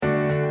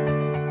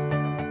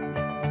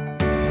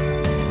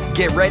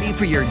Get ready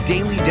for your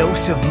daily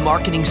dose of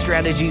marketing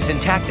strategies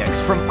and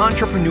tactics from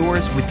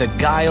entrepreneurs with the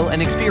guile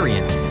and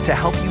experience to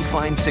help you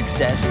find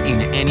success in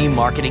any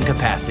marketing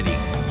capacity.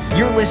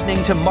 You're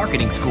listening to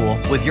Marketing School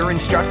with your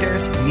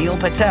instructors, Neil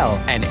Patel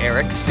and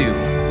Eric Siu.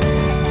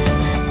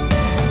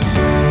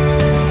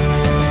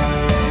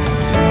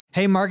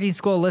 Hey, Marketing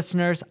School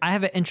listeners, I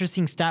have an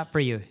interesting stat for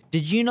you.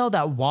 Did you know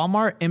that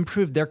Walmart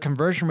improved their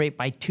conversion rate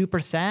by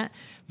 2%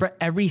 for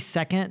every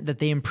second that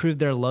they improved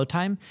their load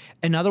time?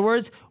 In other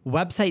words,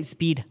 website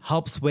speed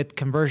helps with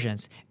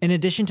conversions. In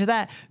addition to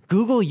that,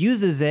 Google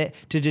uses it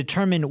to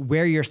determine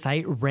where your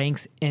site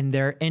ranks in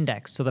their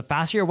index. So the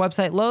faster your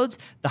website loads,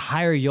 the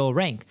higher you'll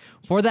rank.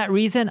 For that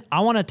reason, I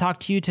want to talk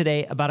to you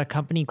today about a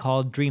company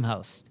called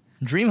DreamHost.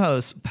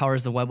 DreamHost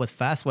powers the web with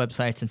fast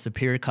websites and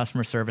superior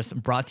customer service,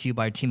 brought to you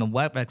by a team of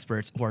web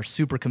experts who are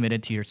super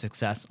committed to your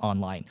success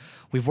online.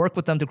 We've worked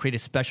with them to create a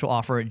special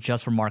offer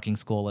just for Marketing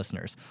School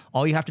listeners.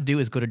 All you have to do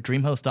is go to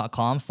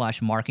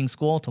dreamhost.com/marketing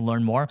school to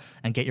learn more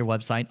and get your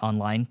website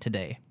online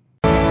today.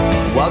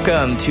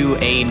 Welcome to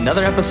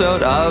another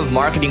episode of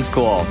Marketing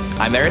School.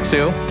 I'm Eric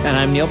Siu. And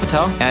I'm Neil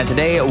Patel. And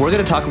today we're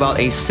going to talk about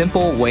a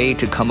simple way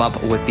to come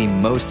up with the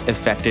most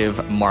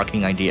effective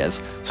marketing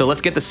ideas. So let's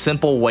get the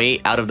simple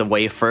way out of the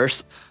way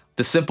first.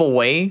 The simple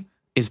way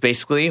is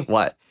basically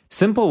what?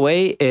 Simple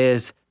way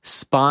is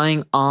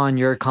spying on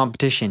your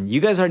competition. You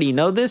guys already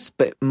know this,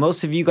 but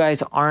most of you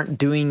guys aren't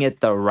doing it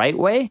the right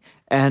way,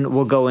 and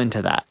we'll go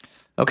into that.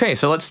 Okay,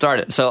 so let's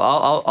start it. So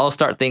I'll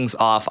start things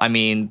off. I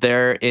mean,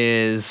 there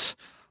is...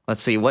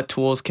 Let's see, what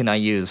tools can I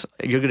use?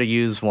 You're going to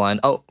use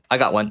one. Oh, I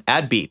got one.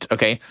 AdBeat.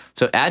 Okay.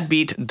 So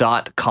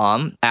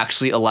adbeat.com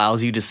actually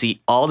allows you to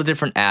see all the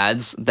different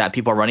ads that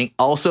people are running.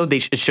 Also,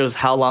 it shows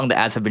how long the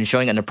ads have been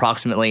showing and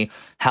approximately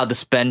how the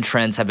spend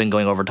trends have been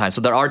going over time.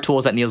 So there are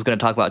tools that Neil's going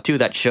to talk about too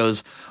that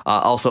shows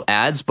also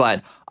ads.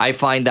 But I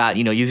find that,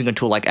 using a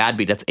tool like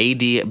AdBeat, that's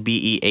adbeat.com,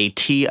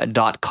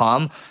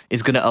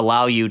 is going to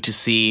allow you to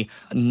see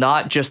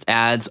not just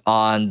ads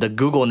on the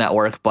Google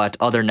network, but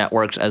other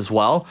networks as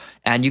well.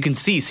 And you can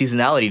see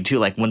seasonality too,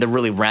 like when they're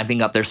really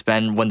ramping up their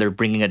spend, when they're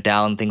bringing it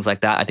down, things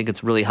like that. I think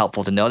it's really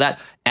helpful to know that.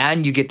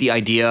 And you get the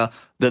idea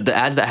that the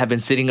ads that have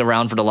been sitting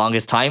around for the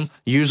longest time,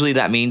 usually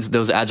that means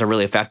those ads are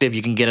really effective.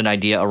 You can get an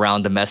idea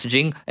around the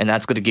messaging, and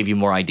that's going to give you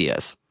more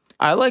ideas.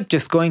 I like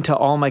just going to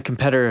all my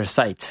competitor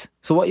sites.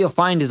 So what you'll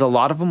find is a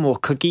lot of them will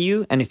cookie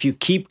you. And if you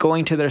keep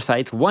going to their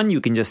sites, one, you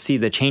can just see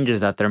the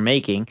changes that they're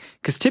making.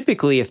 Because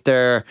typically if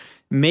they're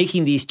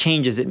making these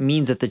changes, it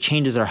means that the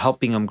changes are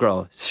helping them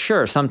grow.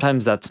 Sure,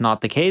 sometimes that's not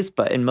the case,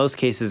 but in most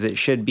cases it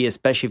should be,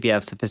 especially if you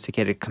have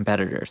sophisticated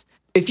competitors.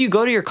 If you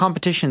go to your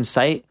competition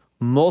site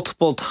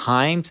multiple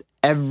times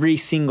every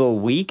single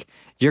week,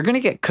 you're going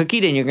to get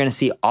cookied and you're going to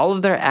see all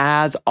of their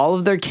ads, all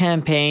of their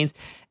campaigns,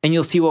 and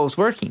you'll see what was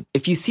working.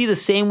 If you see the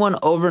same one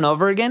over and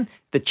over again,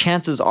 the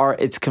chances are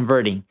it's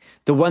converting.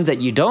 The ones that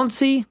you don't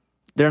see,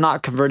 they're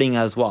not converting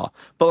as well.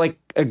 But like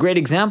a great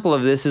example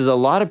of this is a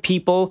lot of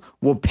people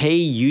will pay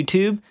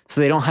YouTube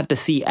so they don't have to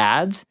see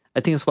ads.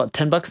 I think it's what,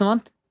 $10 a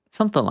month?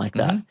 Something like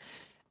that. Mm-hmm.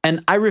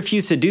 And I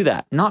refuse to do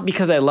that, not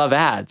because I love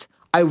ads.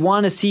 I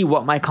want to see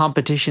what my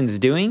competition's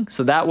doing,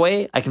 so that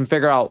way I can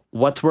figure out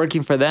what's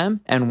working for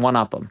them and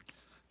one-up them.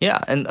 Yeah,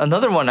 and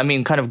another one,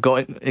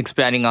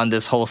 expanding on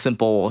this whole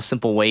simple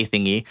way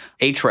thingy,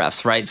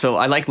 Ahrefs, right? So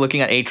I like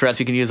looking at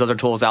Ahrefs. You can use other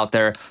tools out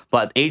there,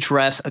 but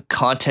Ahrefs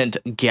content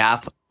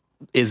gap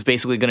is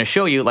basically going to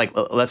show you, like,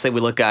 let's say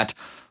we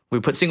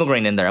put Single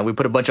Grain in there, and we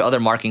put a bunch of other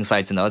marketing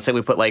sites in there. Let's say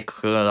we put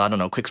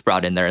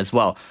QuickSprout in there as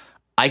well.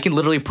 I can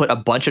literally put a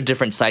bunch of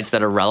different sites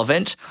that are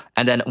relevant,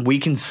 and then we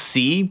can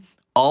see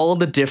all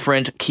the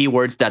different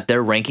keywords that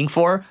they're ranking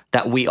for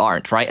that we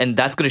aren't, right? And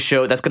that's going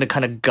to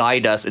kind of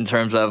guide us in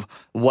terms of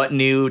what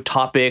new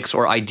topics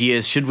or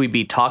ideas should we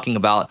be talking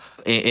about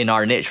in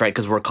our niche, right?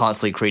 Because we're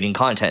constantly creating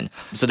content.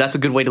 So that's a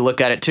good way to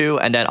look at it too.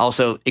 And then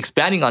also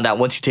expanding on that,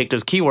 once you take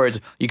those keywords,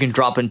 you can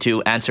drop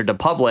into Answer the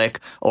Public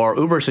or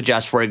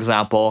Ubersuggest, for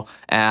example,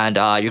 and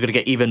you're going to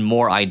get even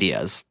more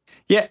ideas.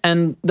 Yeah,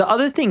 and the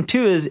other thing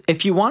too is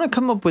if you want to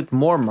come up with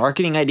more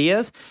marketing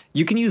ideas,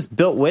 you can use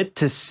BuiltWith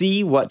to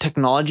see what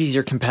technologies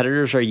your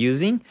competitors are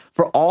using.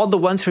 For all the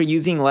ones who are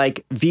using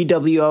like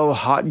VWO,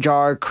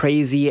 Hotjar,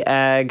 Crazy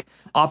Egg,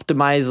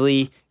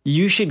 Optimizely,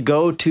 you should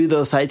go to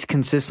those sites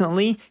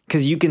consistently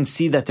because you can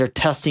see that they're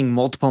testing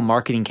multiple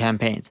marketing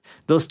campaigns.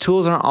 Those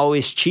tools aren't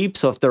always cheap,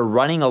 so if they're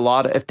running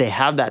if they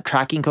have that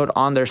tracking code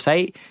on their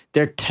site,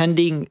 they're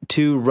tending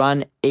to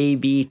run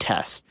A/B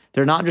tests.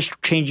 They're not just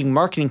changing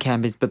marketing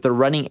campaigns, but they're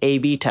running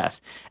A/B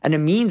tests. And it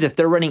means if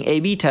they're running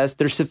A/B tests,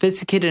 they're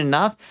sophisticated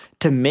enough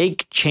to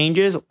make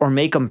changes or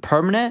make them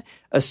permanent,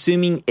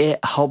 assuming it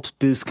helps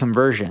boost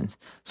conversions.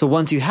 So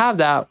once you have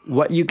that,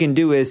 what you can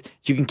do is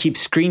you can keep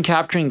screen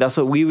capturing. That's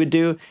what we would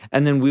do.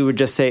 And then we would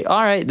just say,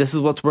 all right, this is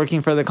what's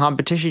working for the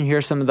competition.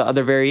 Here's some of the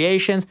other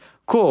variations.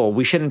 Cool.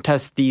 We shouldn't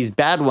test these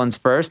bad ones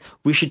first.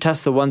 We should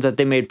test the ones that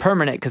they made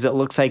permanent because it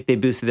looks like they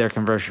boosted their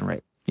conversion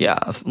rate. Yeah.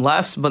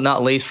 Last but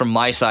not least, from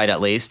my side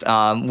at least,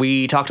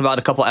 we talked about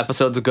a couple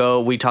episodes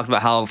ago, we talked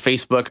about how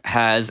Facebook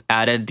has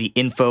added the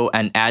info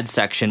and ad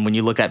section when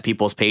you look at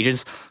people's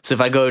pages. So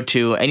if I go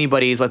to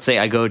anybody's, let's say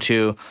I go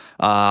to,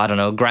 I don't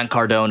know, Grant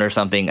Cardone or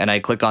something, and I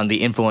click on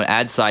the info and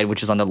ad side,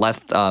 which is on the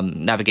left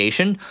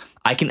navigation,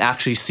 I can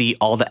actually see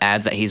all the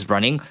ads that he's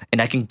running,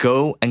 and I can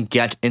go and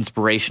get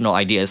inspirational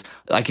ideas.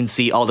 I can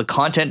see all the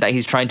content that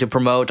he's trying to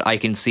promote. I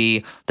can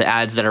see the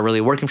ads that are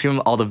really working for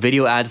him, all the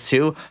video ads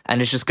too.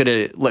 And it's just going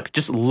to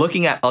just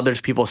looking at other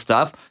people's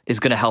stuff is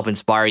going to help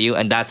inspire you.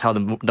 And that's how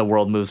the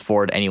world moves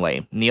forward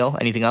anyway. Neil,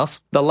 anything else?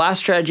 The last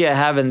strategy I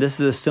have, and this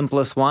is the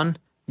simplest one,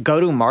 go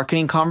to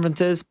marketing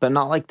conferences, but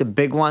not like the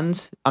big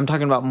ones. I'm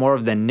talking about more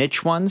of the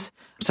niche ones,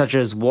 such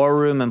as War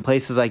Room and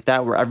places like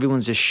that, where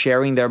everyone's just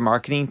sharing their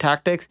marketing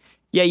tactics.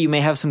 Yeah, you may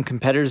have some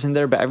competitors in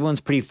there, but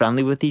everyone's pretty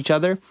friendly with each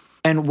other.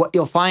 And what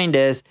you'll find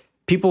is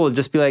people will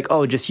just be like,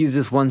 oh, just use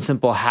this one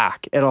simple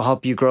hack. It'll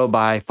help you grow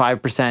by 5%,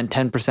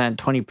 10%,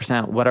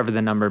 20%, whatever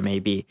the number may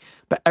be.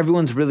 But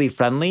everyone's really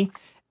friendly.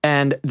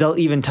 And they'll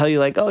even tell you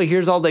like, oh,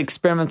 here's all the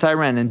experiments I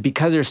ran. And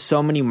because there's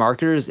so many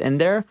marketers in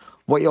there,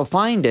 what you'll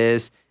find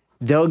is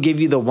they'll give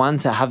you the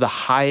ones that have the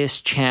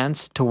highest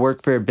chance to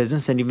work for your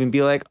business and even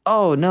be like,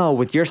 oh no,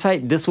 with your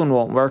site, this one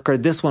won't work, or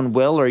this one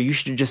will, or you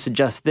should just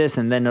adjust this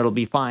and then it'll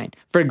be fine.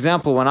 For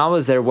example, when I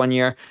was there one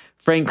year,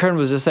 Frank Kern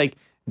was just like,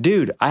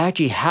 dude, I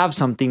actually have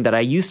something that I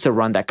used to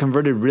run that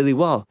converted really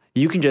well.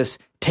 You can just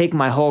take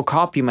my whole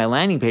copy, my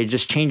landing page,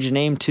 just change the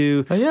name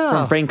to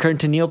from Frank Kern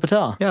to Neil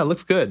Patel. Yeah, it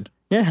looks good.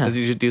 Yeah. Do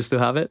you still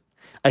have it?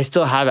 I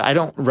still have it. I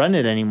don't run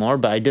it anymore,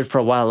 but I did for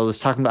a while. It was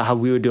talking about how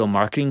we would do a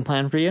marketing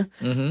plan for you.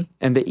 Mm-hmm.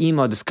 And the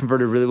email just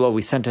converted really well.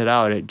 We sent it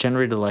out. It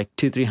generated like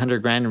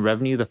 $200,000-$300,000 in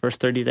revenue the first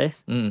 30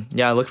 days.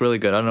 Yeah, it looked really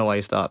good. I don't know why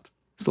you stopped.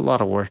 It's a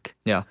lot of work.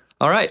 Yeah.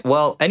 All right.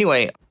 Well,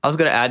 anyway, I was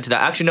going to add to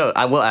that. Actually, no,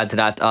 I will add to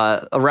that.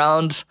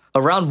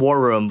 Around War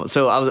Room.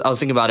 So I was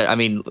thinking about it. I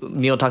mean,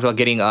 Neil talked about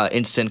getting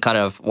instant kind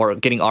of, or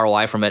getting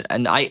ROI from it.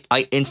 And I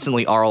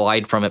instantly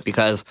ROI'd from it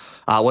because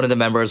one of the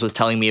members was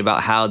telling me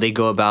about how they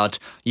go about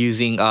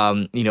using,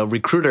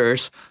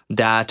 recruiters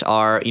that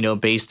are,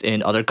 based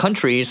in other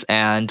countries.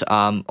 And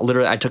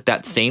literally I took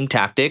that same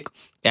tactic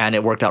and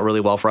it worked out really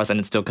well for us, and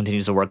it still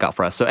continues to work out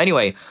for us. So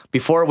anyway,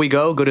 before we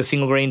go to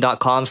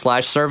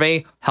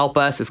singlegrain.com/survey. Help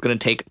us. It's going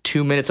to take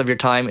 2 minutes of your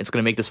time. It's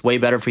going to make this way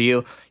better for you.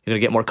 You're going to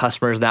get more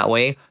customers that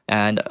way,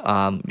 and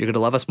you're going to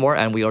love us more,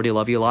 and we already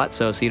love you a lot.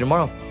 So see you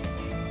tomorrow.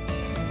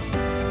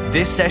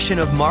 This session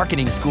of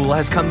Marketing School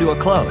has come to a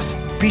close.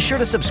 Be sure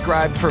to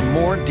subscribe for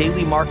more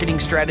daily marketing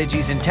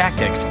strategies and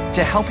tactics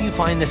to help you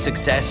find the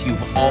success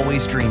you've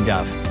always dreamed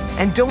of.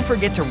 And don't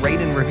forget to rate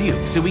and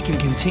review so we can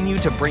continue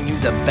to bring you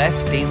the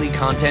best daily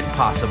content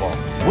possible.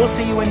 We'll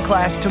see you in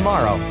class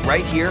tomorrow,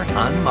 right here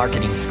on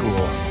Marketing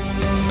School.